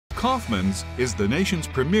Kaufmans is the nation's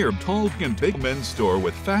premier tall and big men's store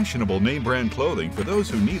with fashionable name brand clothing for those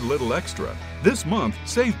who need a little extra. This month,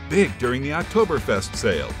 save big during the Oktoberfest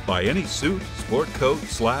sale. Buy any suit, sport coat,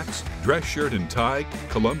 slacks, dress shirt and tie,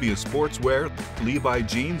 Columbia sportswear, Levi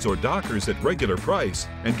jeans, or Dockers at regular price,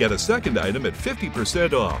 and get a second item at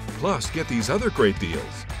 50% off. Plus, get these other great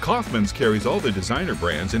deals. Kaufmans carries all the designer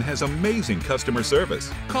brands and has amazing customer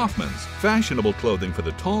service. Kaufmans, fashionable clothing for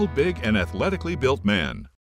the tall, big, and athletically built man.